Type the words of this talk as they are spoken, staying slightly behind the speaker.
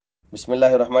بسم اللہ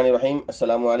الرحمن الرحیم۔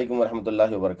 السلام علیکم ورحمۃ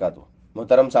اللہ وبرکاتہ۔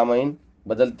 محترم سامعین،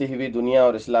 بدلتی ہوئی دنیا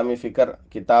اور اسلامی فکر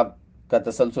کتاب کا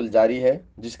تسلسل جاری ہے،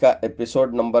 جس کا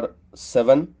ایپیسوڈ نمبر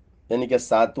 7 یعنی کہ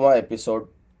 7واں ایپیسوڈ،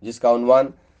 جس کا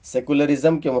عنوان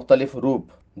سیکولرزم کے مختلف روپ،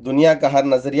 دنیا کا ہر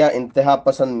نظریہ انتہا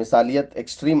پسند مثالیت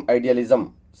ایکسٹریم آئیڈیالزم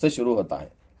سے شروع ہوتا ہے،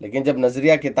 لیکن جب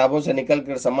نظریہ کتابوں سے نکل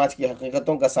کر سماج کی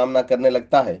حقیقتوں کا سامنا کرنے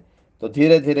لگتا ہے تو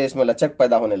دھیرے دھیرے اس میں لچک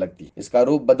پیدا ہونے لگتی ہے، اس کا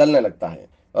روپ بدلنے لگتا ہے،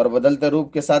 اور بدلتے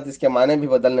روپ کے ساتھ اس کے معنی بھی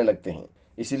بدلنے لگتے ہیں۔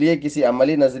 اس لیے کسی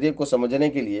عملی نظریے کو سمجھنے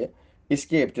کے لیے اس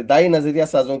کے ابتدائی نظریہ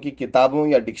سازوں کی کتابوں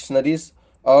یا ڈکشنریز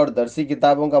اور درسی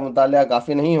کتابوں کا مطالعہ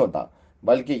کافی نہیں ہوتا،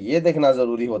 بلکہ یہ دیکھنا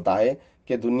ضروری ہوتا ہے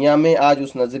کہ دنیا میں آج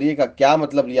اس نظریے کا کیا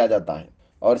مطلب لیا جاتا ہے،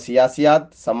 اور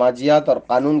سیاسیات، سماجیات اور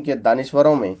قانون کے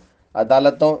دانشوروں میں،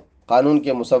 عدالتوں، قانون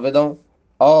کے مسودوں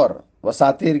اور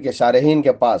وساتیر کے شارحین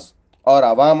کے پاس، اور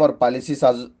عوام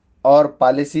اور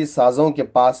پالیسی سازوں کے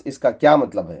پاس اس کا کیا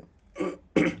مطلب ہے۔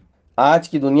 آج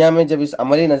کی دنیا میں جب اس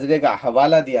عملی نظریے کا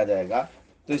حوالہ دیا جائے گا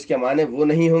تو اس کے معنی وہ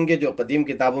نہیں ہوں گے جو قدیم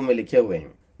کتابوں میں لکھے ہوئے ہیں،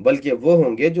 بلکہ وہ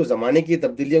ہوں گے جو زمانے کی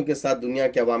تبدیلیوں کے ساتھ دنیا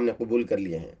کے عوام نے قبول کر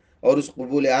لیے ہیں، اور اس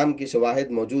قبول عام کی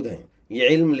شواہد موجود ہیں۔ یہ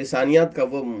علم لسانیات کا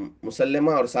وہ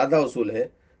مسلمہ اور سادہ اصول ہے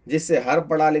جس سے ہر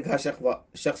پڑھا لکھا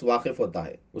شخص واقف ہوتا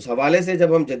ہے۔ اس حوالے سے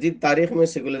جب ہم جدید تاریخ میں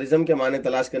سیکولرزم کے معنی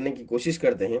تلاش کرنے کی کوشش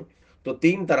کرتے ہیں تو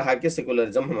 3 طرح کے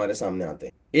سیکولرزم ہمارے سامنے آتے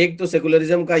ہیں۔ ایک تو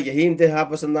سیکولرزم کا یہی انتہا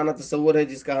پسندانہ تصور ہے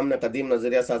جس کا ہم نے قدیم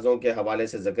نظریہ سازوں کے حوالے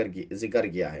سے ذکر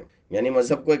کیا ہے، یعنی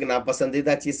مذہب کو ایک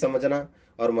ناپسندیدہ چیز سمجھنا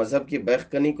اور مذہب کی بیخ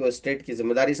کنی کو اسٹیٹ کی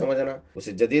ذمہ داری سمجھنا۔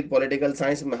 اسے جدید پولیٹیکل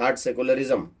سائنس میں ہارڈ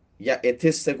سیکولرزم یا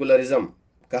ایتھس سیکولرزم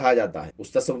کہا جاتا ہے۔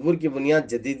 اس تصور کی بنیاد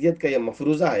جدیدیت کا یہ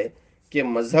مفروضہ ہے کہ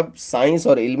مذہب سائنس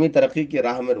اور علمی ترقی کی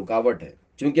راہ میں رکاوٹ ہے۔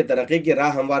 چونکہ ترقی کی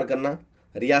راہ ہموار کرنا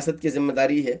ریاست کی ذمہ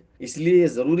داری ہے، اس لیے یہ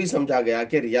ضروری سمجھا گیا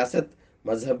کہ ریاست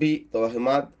مذہبی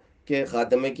توہمات کے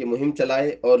خاتمے کی مہم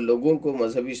چلائے اور لوگوں کو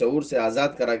مذہبی شعور سے آزاد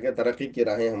کرا کے ترقی کی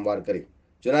راہیں ہموار کرے۔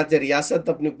 چنانچہ ریاست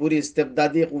اپنی پوری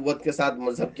استبدادی قوت کے ساتھ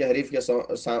مذہب کے حریف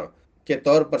کے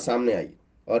طور پر سامنے آئی،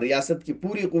 اور ریاست کی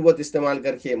پوری قوت استعمال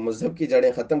کر کے مذہب کی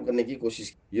جڑیں ختم کرنے کی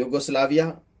کوشش کی۔ یوگوسلاویہ،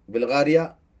 بلغاریہ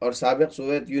اور سابق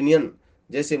سوویت یونین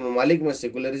جیسے ممالک میں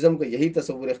سیکولرزم کا یہی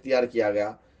تصور اختیار کیا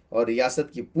گیا، اور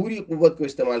ریاست کی پوری قوت کو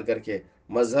استعمال کر کے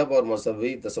مذہب اور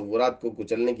مذہبی تصورات کو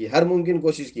کچلنے کی ہر ممکن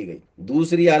کوشش کی گئی۔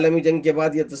 دوسری عالمی جنگ کے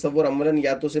بعد یہ تصور عملاً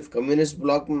یا تو صرف کمیونسٹ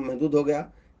بلاک میں محدود ہو گیا،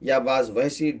 یا بعض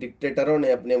وحشی ڈکٹیٹروں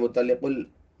نے اپنے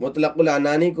مطلق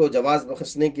العنانی کو جواز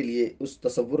بخشنے کے لیے اس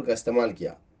تصور کا استعمال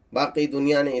کیا۔ باقی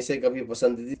دنیا نے اسے کبھی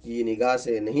پسندیدگی کی نگاہ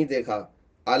سے نہیں دیکھا۔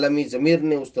 عالمی ضمیر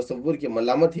نے اس تصور کی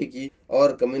ملامت ہی کی، اور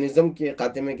کمیونزم کے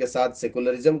خاتمے کے ساتھ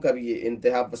سیکولرزم کا بھی یہ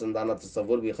انتہا پسندانہ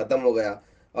تصور بھی ختم ہو گیا،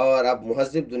 اور اب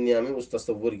مہذب دنیا میں اس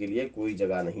تصور کے لیے کوئی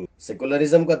جگہ نہیں۔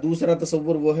 سیکولرزم کا دوسرا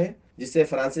تصور وہ ہے جسے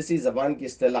فرانسیسی زبان کی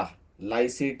اصطلاح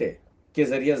لائسیٹے کے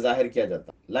ذریعے ظاہر کیا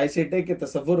جاتا ہے۔ لائسیٹے کے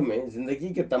تصور میں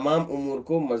زندگی کے تمام امور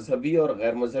کو مذہبی اور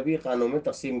غیر مذہبی خانوں میں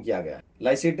تقسیم کیا گیا ہے۔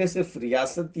 لائسیٹے صرف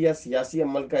ریاست یا سیاسی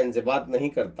عمل کا انضباط نہیں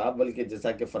کرتا، بلکہ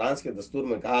جیسا کہ فرانس کے دستور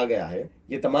میں کہا گیا ہے،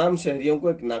 یہ تمام شہریوں کو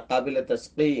ایک ناقابل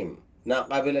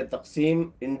تقسیم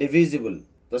انڈیویزیبل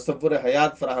تصور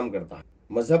حیات فراہم کرتا ہے۔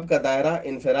 مذہب کا دائرہ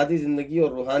انفرادی زندگی اور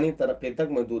روحانی ترقی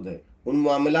تک محدود ہے۔ ان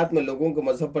معاملات میں لوگوں کو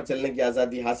مذہب پر چلنے کی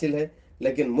آزادی حاصل ہے،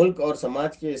 لیکن ملک اور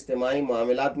سماج کے اجتماعی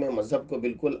معاملات میں مذہب کو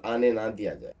بالکل آنے نہ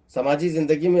دیا جائے۔ سماجی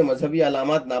زندگی میں مذہبی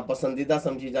علامات ناپسندیدہ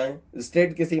سمجھی جائیں۔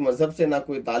 اسٹیٹ کسی مذہب سے نہ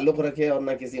کوئی تعلق رکھے اور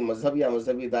نہ کسی مذہب یا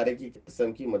مذہبی ادارے کی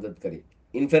قسم کی مدد کرے۔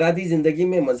 انفرادی زندگی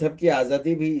میں مذہب کی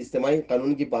آزادی بھی اجتماعی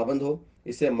قانون کی پابند ہو۔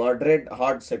 اسے ماڈریٹ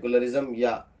ہارڈ سیکولرزم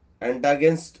یا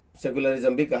اینٹاگنسٹ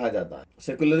سیکولرزم بھی کہا جاتا ہے۔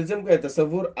 سیکولرزم کا یہ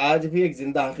تصور آج بھی ایک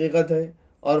زندہ حقیقت ہے،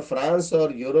 اور فرانس اور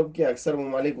یورپ کے اکثر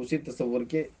ممالک اسی تصور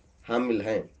کے حامل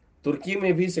ہیں۔ ترکی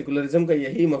میں بھی سیکولرزم کا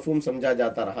یہی مفہوم سمجھا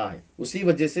جاتا رہا ہے، اسی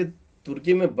وجہ سے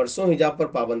ترکی میں برسوں حجاب پر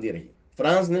پابندی رہی۔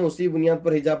 فرانس نے اسی بنیاد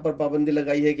پر حجاب پر پابندی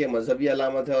لگائی ہے کہ مذہبی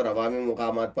علامت ہے، اور عوامی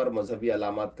مقامات پر مذہبی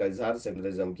علامات کا اظہار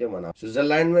سیکولرزم کے منافع۔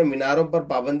 سوئٹزرلینڈ میں میناروں پر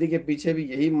پابندی کے پیچھے بھی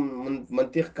یہی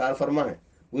منطق کار فرما ہے۔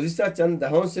 گزشتہ چند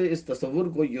دہوں سے اس تصور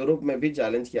کو یورپ میں بھی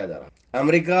چیلنج کیا جا رہا ہے۔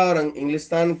 امریکہ اور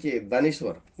انگلستان کے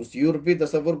دانشور اس یورپی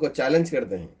تصور کو چیلنج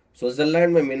کرتے ہیں۔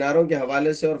 سوئٹزرلینڈ میں میناروں کے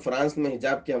حوالے سے اور فرانس میں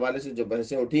حجاب کے حوالے سے جو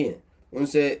بحثیں اٹھی ہیں، ان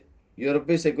سے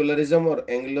یورپی سیکولرزم اور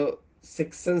اینگلو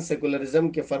سکسن سیکولرزم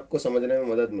کے فرق کو سمجھنے میں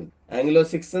مدد ملتی۔ اینگلو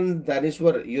سکسن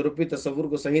دانشور یورپی تصور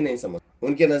کو صحیح نہیں سمجھ۔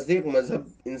 ان کے نزدیک مذہب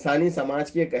انسانی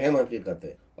سماج کی ایک اہم حقیقت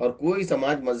ہے، اور کوئی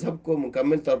سماج مذہب کو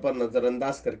مکمل طور پر نظر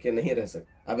انداز کر کے نہیں رہ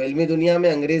سکتا۔ اب علمی دنیا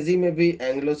میں انگریزی میں بھی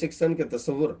اینگلو سکسن کے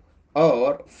تصور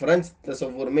اور فرینچ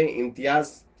تصور میں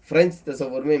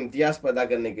امتیاز پیدا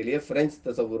کرنے کے لیے فرینچ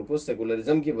تصور کو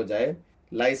سیکولرزم کی بجائے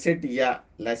لائسٹ یا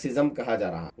لائسزم کہا جا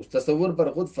رہا ہے۔ اس تصور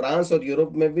پر خود فرانس اور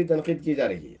یورپ میں بھی تنقید کی جا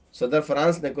رہی ہے۔ صدر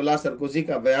فرانس نکولا سرکوزی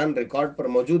کا بیان ریکارڈ پر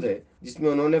موجود ہے، جس میں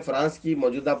انہوں نے فرانس کی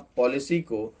موجودہ پالیسی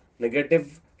کو نگیٹو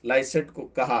لائسٹ کو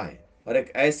کہا ہے اور ایک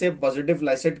ایسے پازیٹو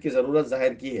لائسٹ کی ضرورت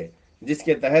ظاہر کی ہے جس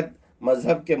کے تحت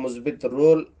مذہب کے مثبت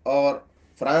رول اور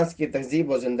فرانس کی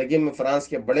تہذیب و زندگی میں فرانس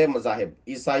کے بڑے مذاہب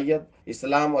عیسائیت،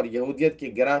 اسلام اور یہودیت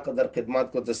کی گراں قدر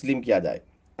خدمات کو تسلیم کیا جائے۔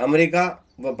 امریکہ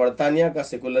و برطانیہ کا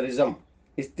سیکولرزم۔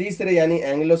 اس تیسرے یعنی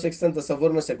اینگلو سیکسن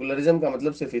تصور میں سیکولرزم کا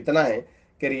مطلب صرف اتنا ہے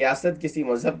کہ ریاست کسی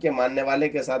مذہب کے ماننے والے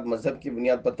کے ساتھ مذہب کی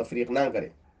بنیاد پر تفریق نہ کرے،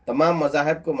 تمام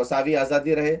مذاہب کو مساوی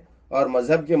آزادی رہے اور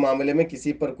مذہب کے معاملے میں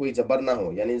کسی پر کوئی جبر نہ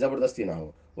ہو، یعنی زبردستی نہ ہو۔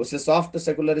 اسے سافٹ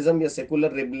سیکولرزم یا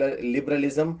سیکولر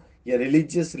لبرلزم یا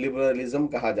ریلیجیس لبرلزم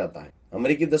کہا جاتا ہے۔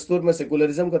 امریکی دستور میں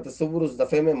سیکولرزم کا تصور اس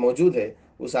دفعے میں موجود ہے،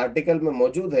 اس آرٹیکل میں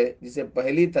موجود ہے جسے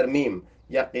پہلی ترمیم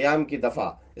یا قیام کی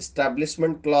دفعہ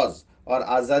اسٹیبلشمنٹ کلاز اور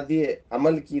آزادی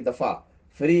عمل کی دفعہ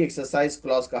فری ایکسرسائز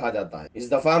کلاز کہا جاتا ہے۔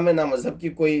 اس دفعہ میں نہ مذہب کی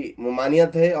کوئی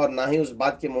ممانعت ہے اور نہ ہی اس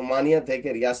بات کی ممانعت ہے کہ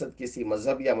ریاست کسی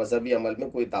مذہب یا مذہبی عمل میں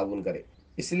کوئی تعاون کرے،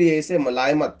 اس لیے اسے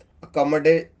ملائمت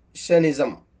اکاموڈیشنزم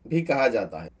بھی کہا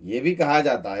جاتا ہے۔ یہ بھی کہا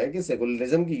جاتا ہے کہ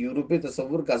سیکولرزم کی یورپی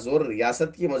تصور کا زور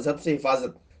ریاست کی مذہب سے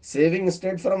حفاظت سیونگ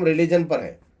اسٹیٹ فرام ریلیجن پر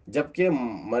ہے، جبکہ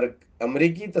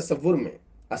امریکی تصور میں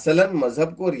اصلاً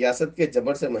مذہب کو ریاست کے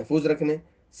جبر سے محفوظ رکھنے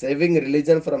سیونگ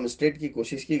ریلیجن فرام اسٹیٹ کی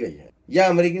کوشش کی گئی ہے۔ یا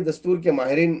امریکی دستور کے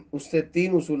ماہرین اس سے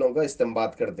تین اصولوں کا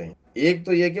استنباط کرتے ہیں۔ ایک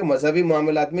تو یہ کہ مذہبی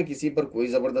معاملات میں کسی پر کوئی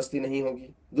زبردستی نہیں ہوگی،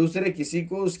 دوسرے کسی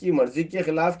کو اس کی مرضی کے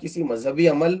خلاف کسی مذہبی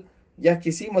عمل یا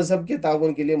کسی مذہب کے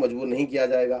تعاون کے لیے مجبور نہیں کیا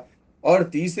جائے گا، اور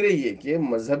تیسرے یہ کہ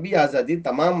مذہبی آزادی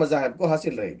تمام مذاہب کو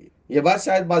حاصل رہے گی۔ یہ بات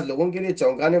شاید بعض لوگوں کے لیے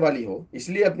چونکانے والی ہو، اس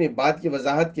لیے اپنی بات کی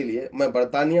وضاحت کے لیے میں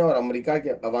برطانیہ اور امریکہ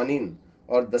کے قوانین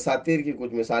اور دساتیر کی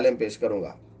کچھ مثالیں پیش کروں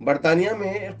گا۔ برطانیہ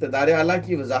میں اقتدار اعلیٰ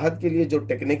کی وضاحت کے لیے جو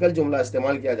ٹیکنیکل جملہ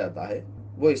استعمال کیا جاتا ہے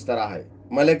وہ اس طرح ہے: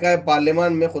 ملکہ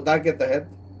پارلیمان میں خدا کے تحت،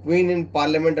 queen in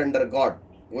parliament under God,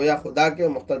 گویا خدا کے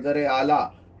مقتدر اعلیٰ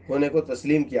ہونے کو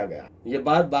تسلیم کیا گیا۔ یہ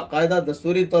بات باقاعدہ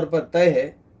دستوری طور پر طے ہے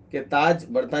کہ تاج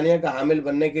برطانیہ کا حامل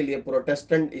بننے کے لیے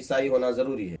پروٹسٹنٹ عیسائی ہونا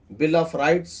ضروری ہے۔ بل آف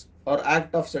رائٹس اور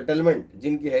ایکٹ آف سیٹلمنٹ،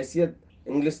 جن کی حیثیت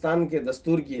انگلستان کے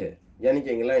دستور کی ہے یعنی کہ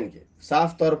انگلینڈ کے،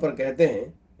 صاف طور پر کہتے ہیں: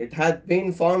 It has been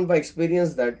found by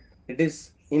experience that it is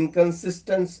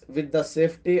inconsistent with the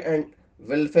safety and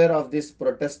welfare of this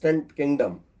Protestant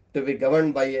kingdom to be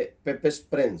governed by a papist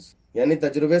prince۔ یعنی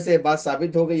تجربے سے یہ بات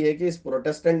ثابت ہو گئی ہے کہ اس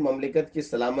پروٹسٹنٹ مملکت کی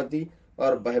سلامتی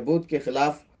اور بہبود کے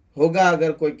خلاف ہوگا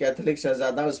اگر کوئی کیتھولک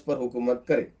شہزادہ اس پر حکومت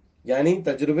کرے۔ یعنی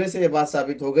تجربے سے یہ بات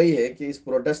ثابت ہو گئی ہے کہ اس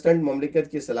پروٹسٹنٹ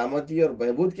مملکت کی سلامتی اور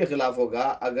بہبود کے خلاف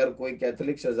ہوگا اگر کوئی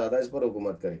کیتھولک شہزادہ اس پر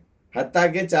حکومت کرے۔ حتیٰ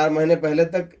کہ 4 مہینے پہلے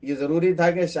تک یہ ضروری تھا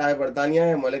کہ شاہ برطانیہ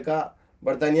یا ملکہ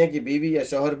برطانیہ کی بیوی یا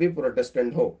شوہر بھی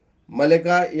پروٹسٹنٹ ہو۔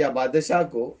 ملکہ یا بادشاہ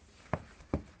کو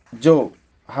جو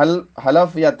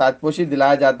حلف یا تاجپوشی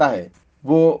دلایا جاتا ہے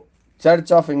وہ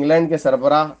چرچ آف انگلینڈ کے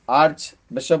سربراہ آرچ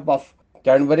بشپ آف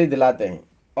کینٹربری دلاتے ہیں،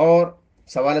 اور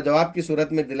سوال جواب کی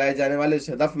صورت میں دلائے جانے والے اس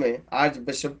ہدف میں آرچ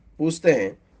بشپ پوچھتے ہیں: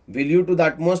 Will you to the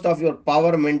utmost of your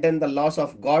power maintain the laws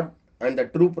of God and the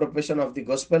true profession of the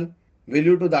gospel? Will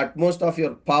you to the utmost of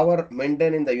your power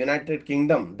maintain in the United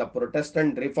Kingdom the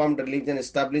Protestant Reformed religion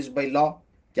established by law?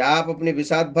 کیا آپ اپنی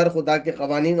بساط بھر خدا کے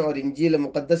قوانین اور انجیل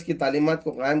مقدس کی تعلیمات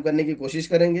کو قائم کرنے کی کوشش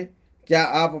کریں گے؟ کیا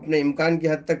آپ اپنے امکان کی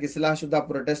حد تک اصلاح شدہ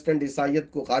پروٹسٹنٹ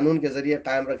عیسائیت کو قانون کے ذریعے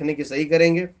قائم رکھنے کی صحیح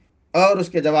کریں گے؟ اور اس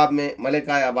کے جواب میں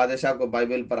ملکہ یا بادشاہ کو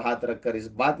بائبل پر ہاتھ رکھ کر اس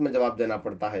بات میں جواب دینا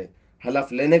پڑتا ہے۔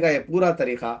 حلف لینے کا یہ پورا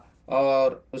طریقہ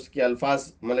اور اس کے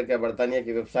الفاظ ملکہ برطانیہ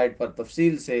کی ویب سائٹ پر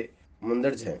تفصیل سے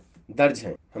درج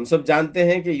ہیں۔ ہم سب جانتے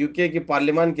ہیں کہ یوکے کی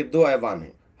پارلیمان کے 2 ایوان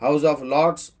ہیں: ہاؤس آف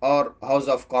لارڈز اور house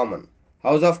of common.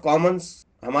 House of Commons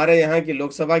ہمارے یہاں کی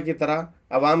لوک سبھا کی طرح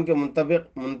عوام کے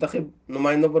منتخب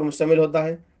نمائندوں پر مشتمل ہوتا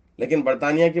ہے، لیکن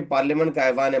برطانیہ کی پارلیمنٹ کا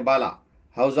ایوان بالا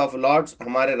ہاؤس آف لارڈز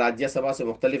ہمارے راجیہ سبھا سے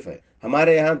مختلف ہے۔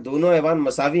 ہمارے یہاں دونوں ایوان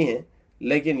مساوی ہیں،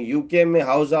 لیکن یوکے میں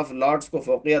ہاؤس آف لارڈز کو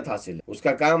فوقیت حاصل ہے۔ اس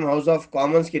کا کام ہاؤس آف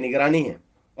کامنز کی نگرانی ہے،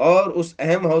 اور اس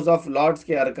اہم ہاؤس آف لارڈز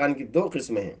کے ارکان کی 2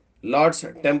 قسمیں ہیں: لارڈز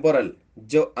ٹیمپورل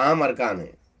جو عام ارکان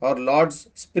ہیں، اور لارڈز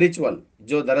اسپرچول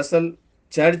جو دراصل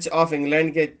چرچ آف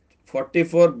انگلینڈ کے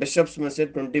 44 بشپس میں سے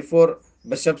 24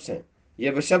 بشپس ہیں۔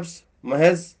 یہ بشپس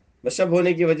محض بشپ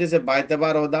ہونے کی وجہ سے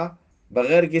باعتبار عہدہ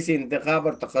بغیر کسی انتخاب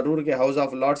اور تقرر کے ہاؤس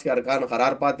آف لارڈز کے ارکان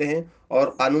قرار پاتے ہیں اور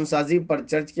قانون سازی پر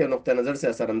چرچ کے نقطہ نظر سے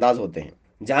اثر انداز ہوتے ہیں۔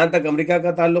 جہاں تک امریکہ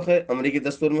کا تعلق ہے، امریکی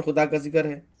دستور میں خدا کا ذکر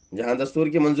ہے۔ جہاں دستور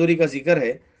کی منظوری کا ذکر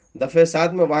ہے، دفعہ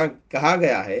 7 میں وہاں کہا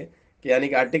گیا ہے کہ یعنی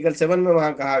کہ آرٹیکل 7 میں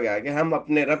وہاں کہا گیا کہ ہم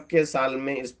اپنے رب کے سال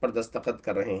میں اس پر دستخط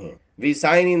کر رہے ہیں۔ وی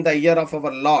sign in the year of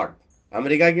our lord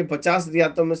امریکہ کی 50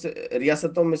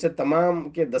 ریاستوں میں سے تمام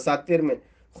کے دساتیر میں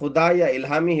خدا یا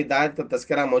الہامی ہدایت کا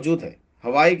تذکرہ موجود ہے۔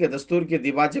 ہوائی کے دستور کے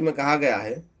دیباچے میں کہا گیا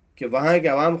ہے کہ وہاں کے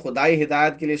عوام خدائی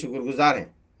ہدایت کے لیے شکر گزار ہیں۔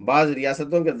 بعض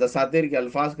ریاستوں کے دساتیر کے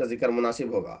الفاظ کا ذکر مناسب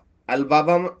ہوگا۔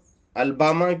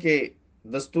 الباما کے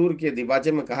دستور کے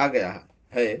دیباچے میں کہا گیا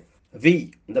ہے وی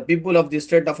the people of the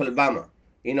state of Alabama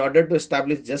in order to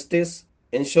establish justice,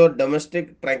 ensure domestic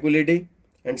tranquility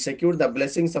and secure the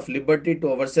blessings of liberty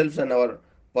to ourselves and our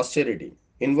posterity,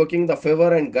 invoking the favor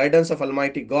and guidance of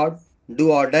Almighty God, do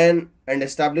ordain and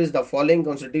establish the following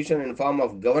constitution in form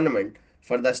of government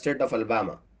for the state of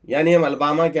Alabama۔ یعنی ہم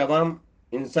Alabama کے عوام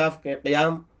انصاف کے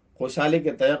قیام، خوشحالی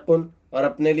کے تیقن اور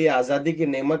اپنے لیے آزادی کی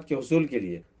نعمت کے حصول کے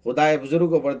لیے خدائے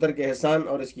بزرگ و برتر کے احسان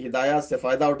اور اس کی ہدایات سے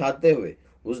فائدہ اٹھاتے ہوئے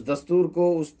اس دستور کو،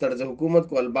 اس طرز حکومت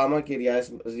کو الباما کی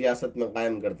ریاست میں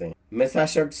قائم کرتے ہیں۔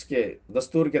 میساچیٹس کے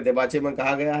دستور کے دیباچے میں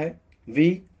کہا گیا ہے we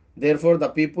therefore the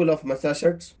people of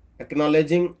Massachusetts,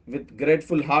 acknowledging with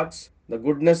grateful hearts the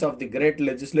goodness of the great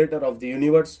legislator of the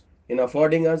universe in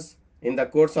affording us in the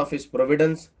course of his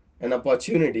providence an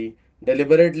opportunity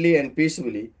deliberately and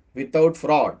peacefully, without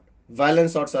fraud,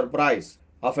 violence or surprise,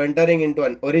 of entering into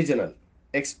an original,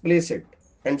 explicit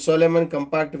and solemn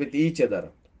compact with each other,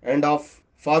 and of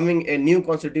forming a new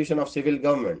constitution of civil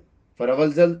government for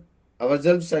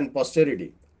ourselves and posterity,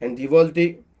 and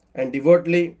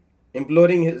devotedly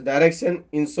imploring his direction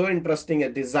in so interesting a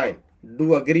design,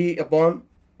 do agree upon,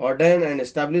 ordain and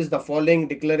establish the following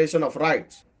declaration of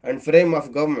rights and frame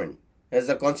of government as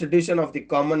the constitution of the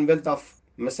Commonwealth of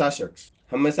Massachusetts۔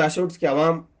 ہم Massachusetts کے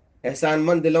عوام احسان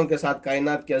مند دلوں کے ساتھ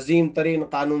کائنات کے عظیم ترین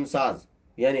قانون ساز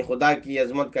یعنی خدا کی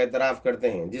عظمت کا اعتراف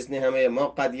کرتے ہیں، جس نے ہمیں یہ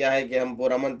موقع دیا ہے کہ ہم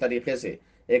پرامن طریقے سے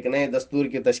ایک نئے دستور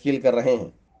کی تشکیل کر رہے ہیں،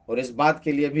 اور اس بات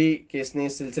کے لیے بھی کہ اس نے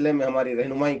اس سلسلے میں ہماری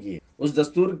رہنمائی کی ہے۔ اس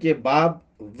دستور کے باب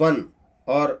 1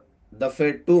 اور دفعہ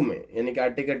 2 میں یعنی کہ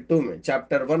آرٹیکل 2 میں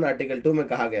چیپٹر 1 آرٹیکل 2 میں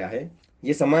کہا گیا ہے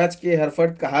یہ سماج کے ہر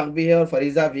فرد کا حق بھی ہے اور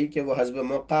فریضہ بھی کہ وہ حسب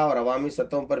موقع اور عوامی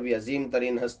سطحوں پر بھی عظیم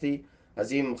ترین ہستی،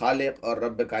 عظیم خالق اور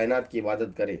رب کائنات کی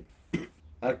عبادت کرے۔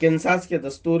 ارکنساس کے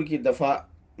دستور کی دفعہ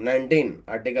 19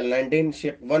 آرٹیکل 19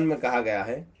 شق 1 میں کہا گیا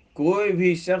ہے کوئی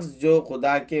بھی شخص جو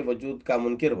خدا کے وجود کا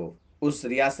منکر ہو اس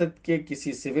ریاست کے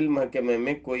کسی سول محکمے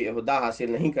میں کوئی عہدہ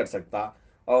حاصل نہیں کر سکتا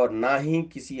اور نہ ہی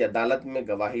کسی عدالت میں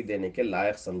گواہی دینے کے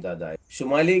لائق سمجھا جائے۔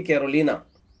 شمالی کیرولینا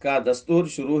کا دستور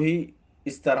شروع ہی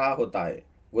اس طرح ہوتا ہے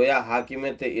گویا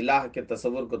حاکمیت الہ کے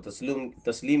تصور کو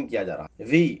تسلیم کیا جا رہا۔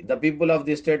 وی the people of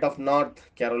the state of North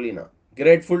Carolina,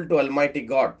 grateful to Almighty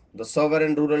God, the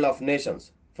sovereign ruler of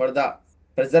nations, for the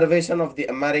preservation of the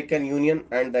American Union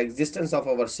and the existence of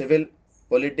our civil,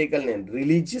 political and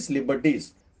religious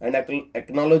liberties, and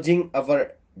acknowledging our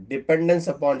dependence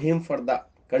upon him for the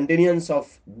continuance of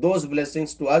those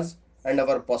blessings to us and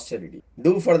our posterity,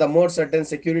 do for the more certain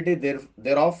security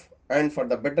thereof and for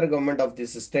the better government of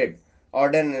this state,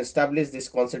 ordain and establish this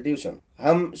constitution۔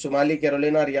 ہم شمالی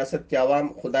Carolina ریاست کے عوام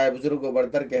خدائے بزرگ و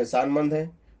برتر کے احسان مند ہیں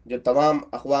جو تمام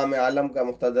اقوام عالم کا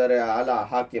مقتدر اعلیٰ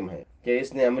حاکم ہے کہ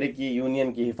اس نے امریکی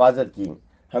یونین کی حفاظت کی،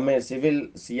 ہمیں سول،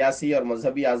 سیاسی اور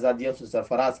مذہبی آزادیوں سے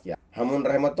سرفراز کیا۔ ہم ان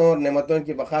رحمتوں اور نعمتوں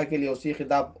کی بقا کے لیے اسی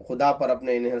خدا پر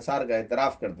اپنے انحصار کا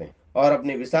اعتراف کرتے ہیں اور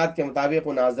اپنی وسعت کے مطابق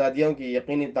ان آزادیوں کی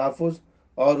یقینی تحفظ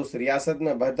اور اس ریاست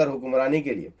میں بہتر حکمرانی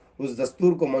کے لیے اس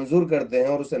دستور کو منظور کرتے ہیں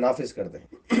اور اسے نافذ کرتے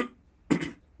ہیں۔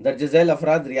 درج ذیل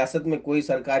افراد ریاست میں کوئی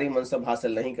سرکاری منصب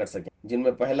حاصل نہیں کر سکے، جن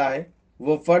میں پہلا ہے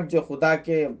وہ فرد جو خدا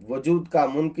کے وجود کا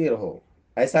منکر ہو۔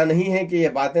 ایسا نہیں ہے کہ یہ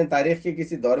باتیں تاریخ کے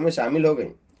کسی دور میں شامل ہو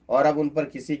گئیں اور اب ان پر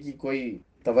کسی کی کوئی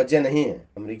توجہ نہیں ہے۔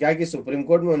 امریکہ کی سپریم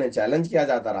کورٹ میں انہیں چیلنج کیا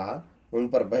جاتا رہا، ان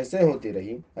پر بحثیں ہوتی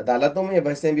رہی، عدالتوں میں یہ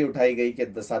بحثیں بھی اٹھائی گئی کہ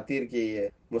دساتیر کی یہ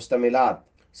مشتملات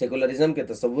سیکولرزم کے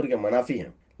تصور کے منافی ہیں،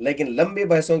 لیکن لمبی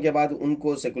بحثوں کے بعد ان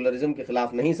کو سیکولرزم کے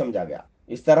خلاف نہیں سمجھا گیا۔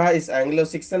 اس طرح اس اینگلو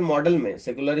سکسن ماڈل میں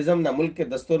سیکولرزم نہ ملک کے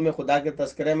دستور میں خدا کے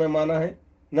تذکرے میں مانا ہے،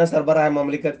 نہ سربراہ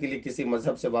مملکت کے لیے کسی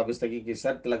مذہب سے وابستگی کی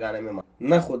شرط لگانے میں مانا،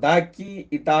 نہ خدا کی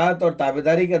اطاعت اور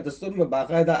تابعداری کا دستور میں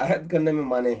باقاعدہ عہد کرنے میں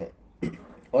مانے ہیں،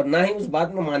 اور نہ ہی اس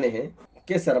بات میں مانے ہیں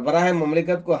کہ سربراہ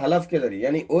مملکت کو حلف کے ذریعے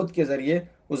یعنی عہد کے ذریعے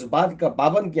اس بات کا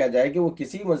پابند کیا جائے کہ وہ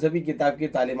کسی مذہبی کتاب کی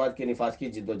تعلیمات کے نفاذ کی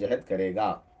جد و جہد کرے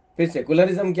گا۔ پھر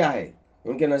سیکولرزم کیا ہے؟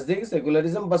 ان کے نزدیک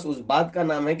سیکولرزم بس اس بات کا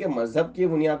نام ہے کہ مذہب کی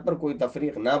بنیاد پر کوئی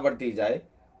تفریق نہ برتی جائے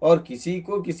اور کسی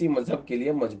کو کسی مذہب کے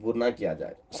لیے مجبور نہ کیا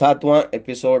جائے۔ 7واں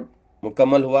ایپیسوڈ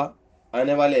مکمل ہوا۔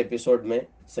 آنے والے ایپیسوڈ میں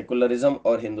سیکولرزم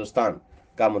اور ہندوستان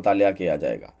کا مطالعہ کیا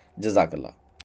جائے گا۔ جزاک اللہ۔